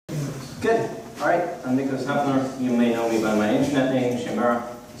Good. All right. I'm Nicolas Hafner. You may know me by my internet name,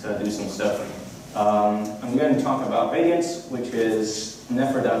 Chimera. So I do some stuff. I'm going to talk about Radiance, which is an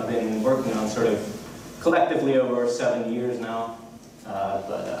effort I've been working on sort of collectively over 7 years now.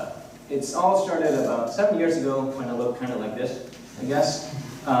 It's all started about 7 years ago when I looked kind of like this, I guess.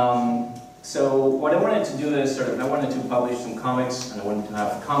 So what I wanted to do is I wanted to publish some comics, and I wanted to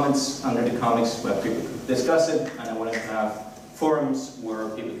have comments under the comics where people could discuss it, and I wanted to have forums where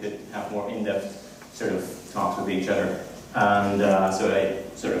people could have more in-depth sort of talks with each other. And so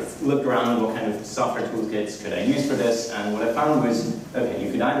I sort of looked around what kind of software toolkits could I use for this, and what I found was, okay,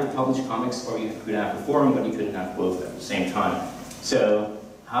 you could either publish comics or you could have a forum, but you couldn't have both at the same time. So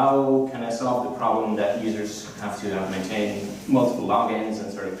how can I solve the problem that users have to maintain multiple logins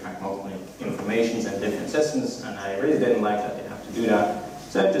and sort of track multiple informations and different systems? And I really didn't like that they have to do that,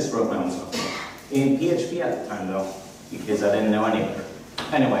 so I just wrote my own software. In PHP at the time though, because I didn't know any better.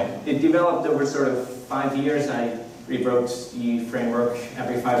 Anyway, it developed over sort of 5 years. I rewrote the framework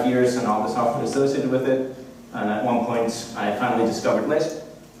every 5 years and all the software associated with it. And at one point, I finally discovered Lisp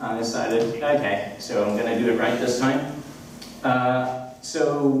and decided, okay, so I'm going to do it right this time.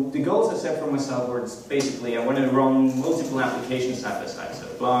 So the goals I set for myself were basically I wanted to run multiple applications side by side,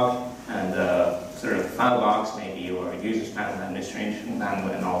 so blog and sort of file logs maybe, or users panel administration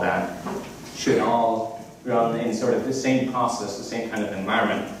bandwidth and all that should all run in sort of the same process, the same kind of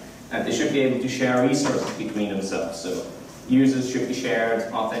environment, and they should be able to share resources between themselves. So users should be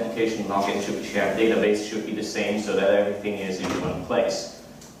shared, authentication login should be shared, database should be the same so that everything is in one place.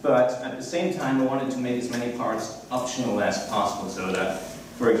 But at the same time, I wanted to make as many parts optional as possible so that,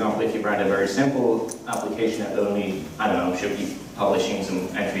 for example, if you write a very simple application that only, I don't know, should be publishing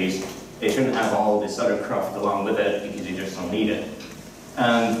some entries, they shouldn't have all this other cruft along with it because you just don't need it.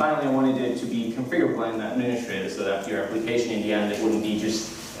 And finally, I wanted it to be configurable and administrated so that your application in the end, it wouldn't be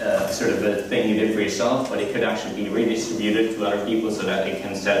just sort of a thing you did for yourself, but it could actually be redistributed to other people so that they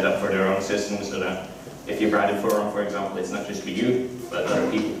can set it up for their own system, so that if you write a forum, for example, it's not just for you, but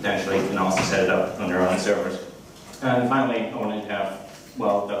other people potentially can also set it up on their own servers. And finally, I wanted to have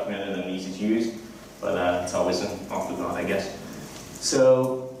well documented and easy to use, but it's always an afterthought, I guess.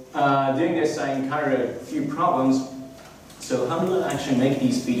 So doing this, I encountered a few problems. So how do I actually make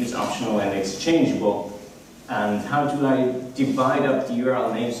these features optional and exchangeable? And how do I divide up the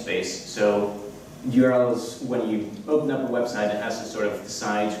URL namespace? So URLs, when you open up a website, it has to sort of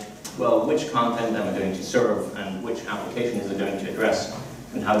decide, well, which content am I going to serve and which application is it going to address?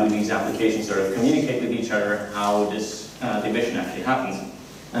 And how do these applications sort of communicate with each other, how this division actually happens?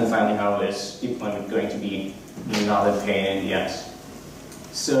 And finally, how is deployment going to be not a pain in the ass?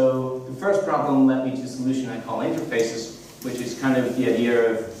 So the first problem led me to a solution I call interfaces, which is kind of the idea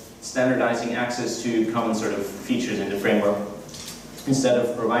of standardizing access to common sort of features in the framework. Instead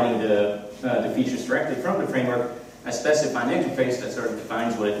of providing the features directly from the framework, I specify an interface that sort of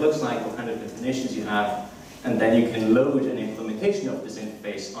defines what it looks like, what kind of definitions you have, and then you can load an implementation of this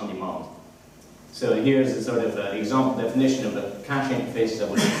interface on demand. So here's a sort of example definition of a cache interface that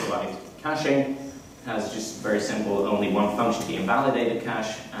would provide caching. It has just very simple, only one function, the invalidated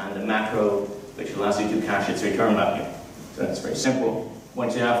cache, and a macro which allows you to cache its return value. So that's very simple.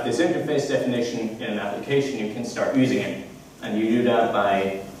 Once you have this interface definition in an application, you can start using it. And you do that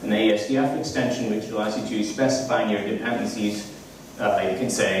by an ASDF extension, which allows you to specify in your dependencies. You can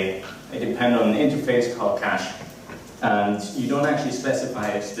say, I depend on an interface called cache. And you don't actually specify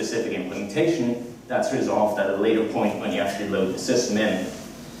a specific implementation. That's resolved at a later point when you actually load the system in.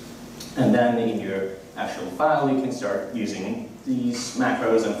 And then in your actual file, you can start using these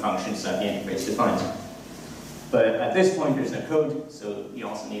macros and functions that the interface defines. But at this point, there's no code, so you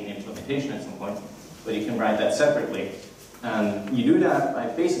also need an implementation at some point. But you can write that separately. And you do that by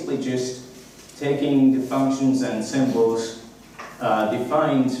basically just taking the functions and symbols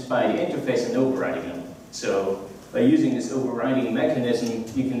defined by the interface and overriding them. So by using this overriding mechanism,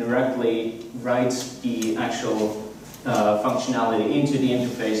 you can directly write the actual functionality into the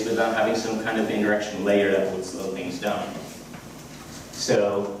interface without having some kind of indirection layer that would slow things down.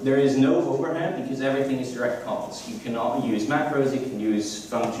 So there is no overhead because everything is direct calls. You can use macros, you can use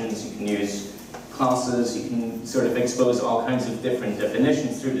functions, you can use classes, you can sort of expose all kinds of different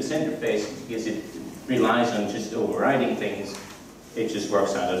definitions through this interface because it relies on just overriding things. It just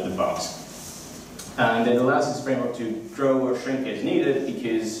works out of the box. And it allows this framework to grow or shrink as needed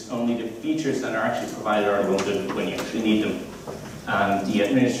because only the features that are actually provided are loaded when you actually need them. And the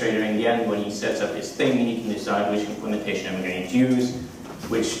administrator, in the end, when he sets up his thing, he can decide which implementation I'm going to use,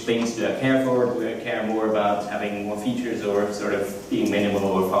 which things do I care for, do I care more about having more features or sort of being minimal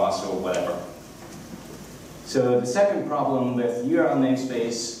or fast or whatever. So the second problem with URL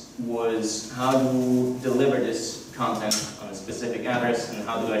namespace was how to deliver this content on a specific address, and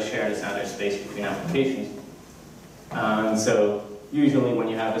how do I share this address space between applications. So usually when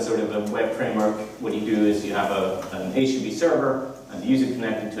you have a sort of a web framework, what you do is you have an HTTP server and the user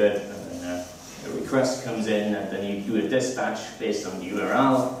connected to it, and then a request comes in, and then you do a dispatch based on the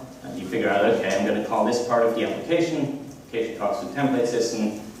URL, and you figure out, okay, I'm going to call this part of the application. Application talks to the template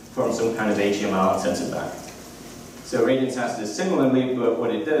system, forms some kind of HTML, and sends it back. So Radiance has this similarly, but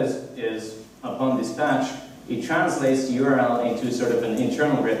what it does is, upon dispatch, it translates the URL into sort of an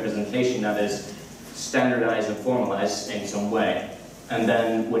internal representation that is standardized and formalized in some way. And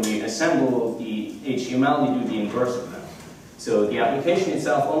then when you assemble the HTML, you do the inverse of that. So the application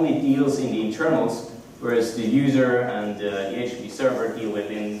itself only deals in the internals, whereas the user and the HTTP server deal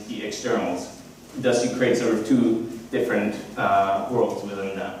within the externals. Thus you create sort of two different worlds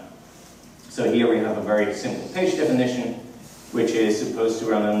within that. So here we have a very simple page definition, which is supposed to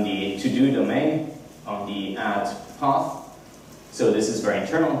run on the to-do domain on the add path. So this is very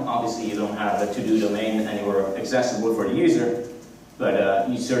internal. Obviously you don't have a to-do domain anywhere accessible for the user, but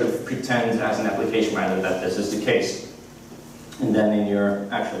you sort of pretend as an application writer that this is the case. And then in your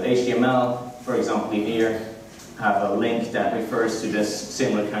actual HTML, for example here, have a link that refers to this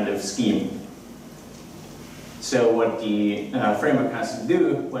similar kind of scheme. So what the framework has to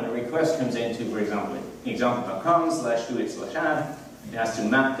do when a request comes into, for example, example.com/do it/add, it has to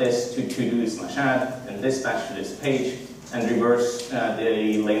map this to to-do/add and dispatch to this page and reverse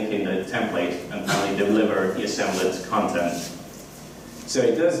the link in the template and finally deliver the assembled content. So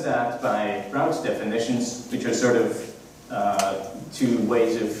it does that by route definitions, which are sort of two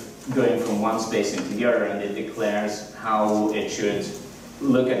ways of going from one space into the other, and it declares how it should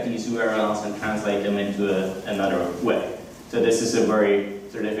look at these URLs and translate them into another way. So this is a very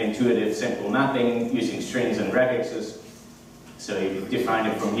sort of intuitive, simple mapping using strings and regexes. So you define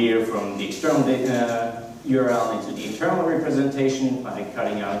it from here, from the external URL into the internal representation by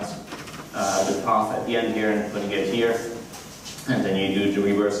cutting out the path at the end here and putting it here. And then you do the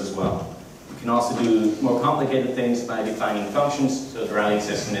reverse as well. You can also do more complicated things by defining functions. So the routing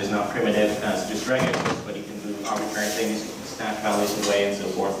system is not primitive as just regexes, but you can do arbitrary things. Stack values away and so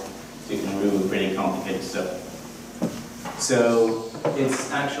forth, so you can do pretty complicated stuff. So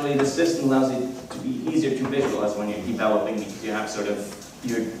it's actually, the system allows it to be easier to visualize when you're developing, because you have sort of,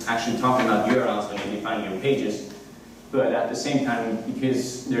 you're actually talking about URLs when you define your pages, but at the same time,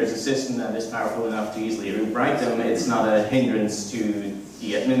 because there's a system that is powerful enough to easily rewrite them, it's not a hindrance to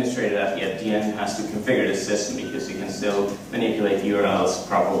the administrator that at the end has to configure the system, because you can still manipulate the URLs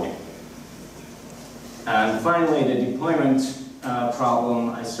properly. And finally, the deployment problem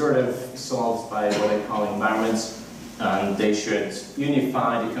I sort of solved by what I call environments. They should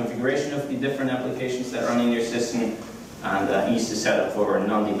unify the configuration of the different applications that run in your system and ease the setup for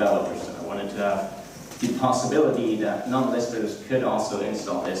non-developers. So I wanted to have the possibility that non-listers could also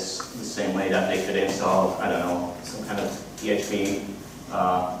install this the same way that they could install, I don't know, some kind of PHP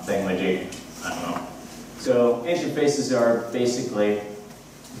thingamajig, I don't know. So interfaces are basically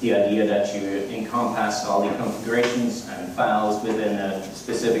the idea that you encompass all the configurations and files within a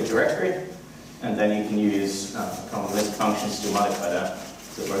specific directory, and then you can use common list functions to modify that.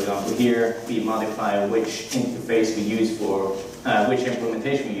 So for example here, we modify which interface we use for, which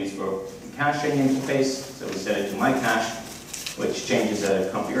implementation we use for the caching interface. So we set it to my cache, which changes a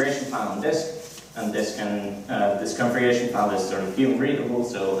configuration file on disk, and this configuration file is sort of human readable,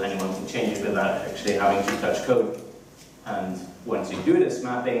 so anyone can change it without actually having to touch code. And once you do this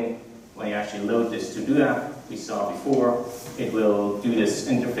mapping, when you actually load this to-do app we saw before, it will do this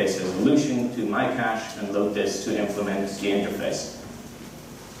interface resolution to my cache and load this to implement the interface.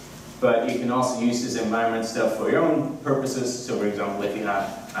 But you can also use this environment stuff for your own purposes. So for example, if you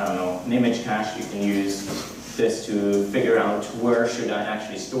have, I don't know, an image cache, you can use this to figure out where should I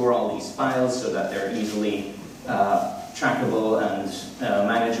actually store all these files so that they're easily trackable and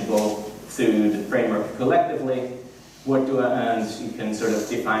manageable through the framework collectively. And you can sort of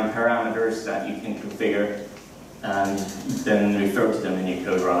define parameters that you can configure and then refer to them in your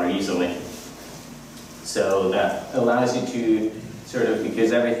code rather easily. So that allows you to sort of,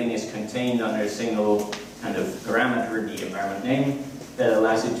 because everything is contained under a single kind of parameter, the environment name, that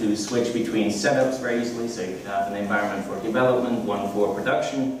allows you to switch between setups very easily. So you could have an environment for development, one for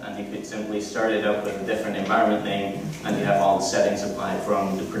production, and you could simply start it up with a different environment name, and you have all the settings applied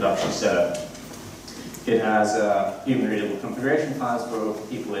from the production setup. It has human readable configuration files for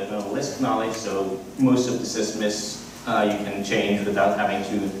people with no Lisp knowledge, so most of the system is you can change without having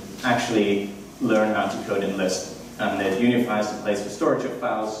to actually learn how to code in Lisp. And it unifies the place for storage of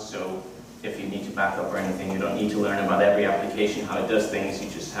files, so if you need to back up or anything. You don't need to learn about every application, how it does things. You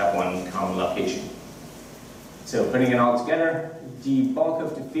just have one common location. So putting it all together, the bulk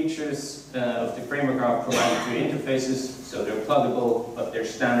of the features of the framework are provided through interfaces. So they're pluggable, but they're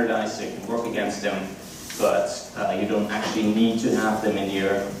standardized, so you can work against them. But you don't actually need to have them in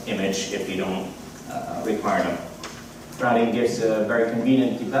your image if you don't require them. Radiance gives a very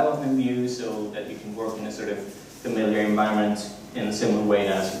convenient development view so that you can work in a sort of familiar environment in a similar way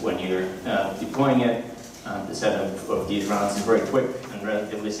as when you're deploying it. The setup of these routes is very quick and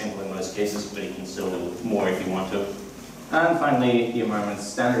relatively simple in most cases, but you can still do more if you want to. And finally, the environment's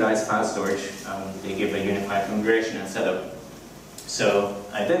standardized file storage. They give a unified configuration and setup. So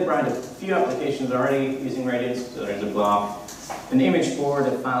I did write a few applications already using Radiance. So there's a blog, an image board,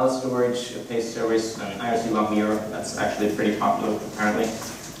 a file storage, a paste service, an IRC log viewer. That's actually pretty popular apparently.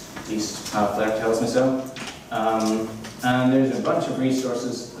 At least Hafner tells me so. And there's a bunch of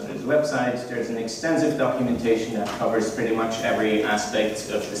resources. There's a website, there's an extensive documentation that covers pretty much every aspect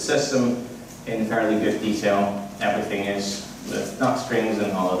of the system in fairly good detail. Everything is with doc strings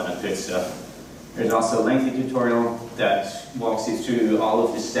and all of that good stuff. There's also a lengthy tutorial that walks you through all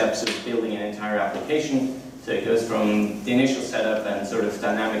of the steps of building an entire application. So it goes from the initial setup and sort of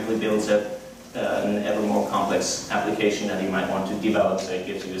dynamically builds up an ever more complex application that you might want to develop. So it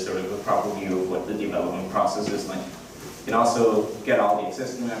gives you a sort of a proper view of what the development process is like. You can also get all the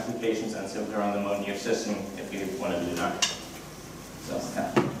existing applications and simply run them on your system if you want to do that. So yeah,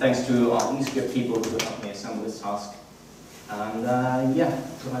 thanks to all these good people who helped me assemble this task. And yeah,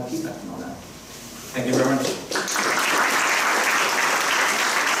 provide feedback and all that. Thank you very much.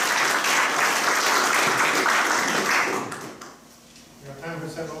 We have time for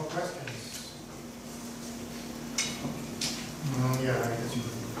several questions. Yeah, I guess you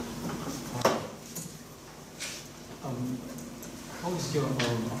how is your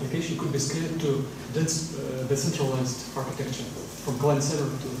application could be scaled to decentralized architecture, from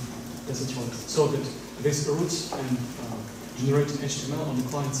client-server to decentralized, so that this routes and generate HTML on the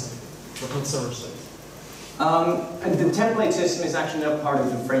client side, but not server side? And the template system is actually not part of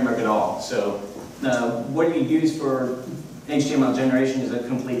the framework at all. So what you use for HTML generation is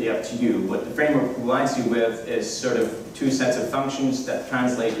completely up to you. What the framework provides you with is sort of two sets of functions that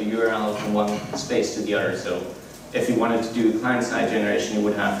translate the URL from one space to the other. So if you wanted to do client-side generation, you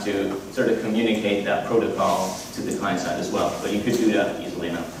would have to sort of communicate that protocol to the client side as well. But you could do that easily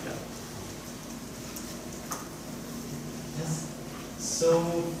enough. Yeah. Yes. So,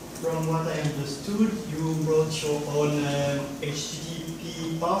 from what I understood, you wrote your own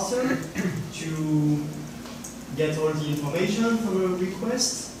HTTP parser to get all the information from a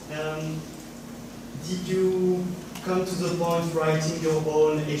request. Did you come to the point writing your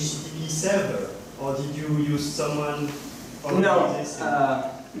own HTTP server? Or did you use someone already? No,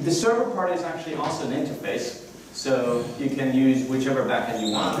 the server part is actually also an interface, so you can use whichever backend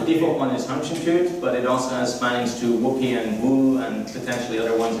you want. The default one is Hunchintoot, but it also has spannings to Wookie and Woo and potentially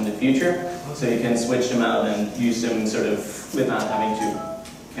other ones in the future. Okay. So you can switch them out and use them sort of without having to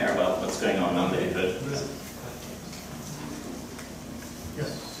care about what's going on under the hood.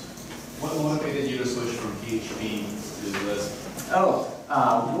 Yes. What motivated you to switch from PHP to Lisp? Oh,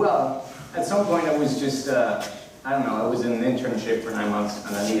 well, at some point I was just, I don't know, I was in an internship for 9 months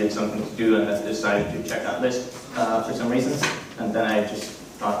and I needed something to do and I decided to check out Lisp for some reasons. And then I just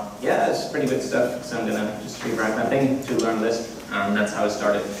thought, yeah, it's pretty good stuff, so I'm going to just rewrite my thing to learn Lisp. And that's how I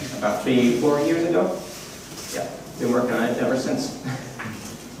started about 3-4 years ago. Yeah, been working on it ever since.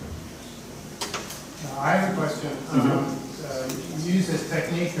 I have a question. You use this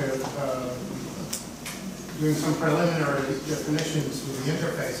technique of doing some preliminary definitions with the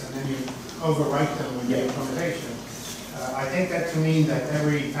interface and then you overwrite them with the implementation. I take that to mean that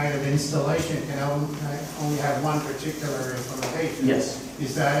every kind of installation can only have one particular implementation. Yes.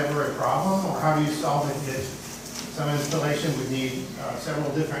 Is that ever a problem, or how do you solve it if some installation would need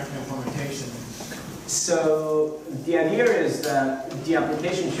several different implementations? So the idea is that the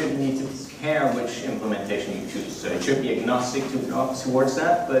application shouldn't need to care which implementation you choose. So it should be agnostic towards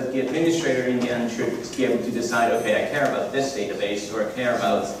that, but the administrator in the end should be able to decide, okay, I care about this database, or I care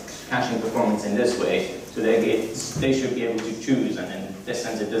about caching performance in this way. So they should be able to choose, and in this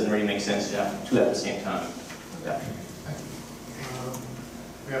sense it doesn't really make sense to have two at the same time. Yeah.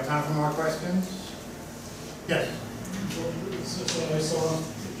 We have time for more questions? Yes? So I saw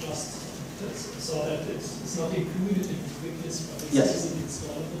that it's not included in the witness, but it's yes.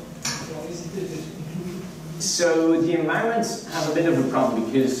 installable. Why isn't it included? So the environments have a bit of a problem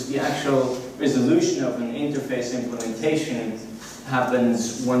because the actual resolution of an interface implementation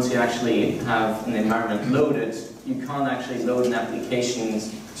happens once you actually have an environment loaded. You can't actually load an application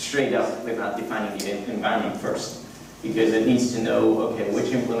straight up without defining the environment first, because it needs to know, okay,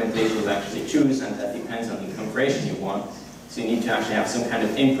 which implementation you actually choose, and that depends on the configuration you want. So you need to actually have some kind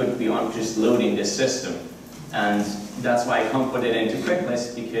of input beyond just loading this system. And that's why I can't put it into quick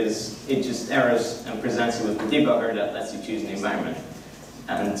list, because it just errors and presents you with the debugger that lets you choose an environment.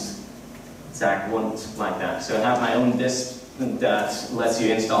 And Zach won't like that. So I have my own disk that lets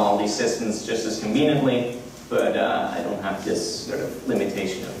you install all these systems just as conveniently, but I don't have this sort of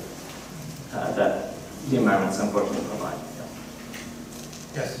limitation of, that the environments unfortunately provide.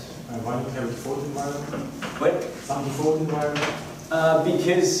 Yes. Why don't you have a default environment? What? Some default environment?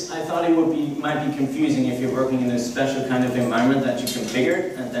 Because I thought it might be confusing if you're working in a special kind of environment that you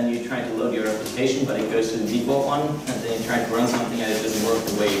configured, and then you try to load your application, but it goes to the default one, and then you try to run something and it doesn't work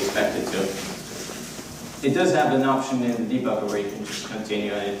the way you expect it to. It does have an option in the debugger where you can just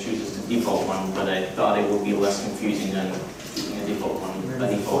continue and it chooses the default one, but I thought it would be less confusing than choosing a default one by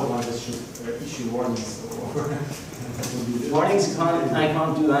default. One that should issue warnings. Warnings I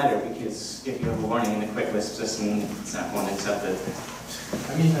can't do either, because if you have a warning in the quick list system, Zach won't accept it.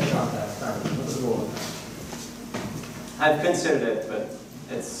 I mean, I can't have not at all. I've considered it, but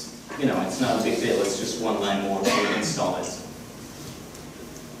it's, you know, it's not a big deal. It's just one line more to install it.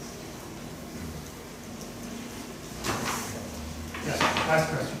 Yes, last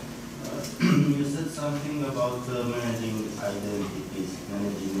question. You said something about managing identities,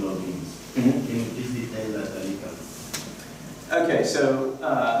 managing logins. Mm-hmm. Can you please detail that a little? Okay, so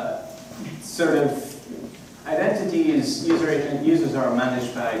sort of identities, users are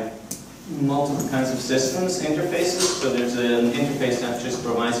managed by multiple kinds of systems, interfaces. So there's an interface that just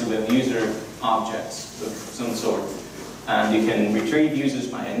provides you with user objects of some sort. And you can retrieve users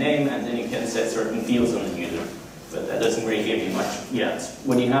by a name, and then you can set certain fields on the user. But that doesn't really give you much yet.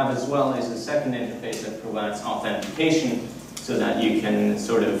 What you have as well is a second interface that provides authentication, so that you can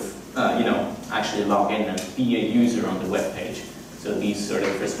sort of, you know, actually log in and be a user on the web page. So these sort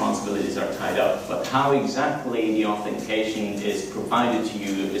of responsibilities are tied up. But how exactly the authentication is provided to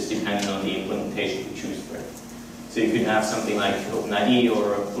you is dependent on the implementation you choose for it. So you could have something like OpenID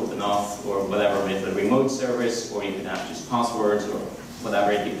or OpenAuth or whatever with a remote service, or you could have just passwords or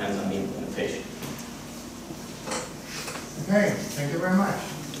whatever. It depends on the implementation. Okay, thank you very much.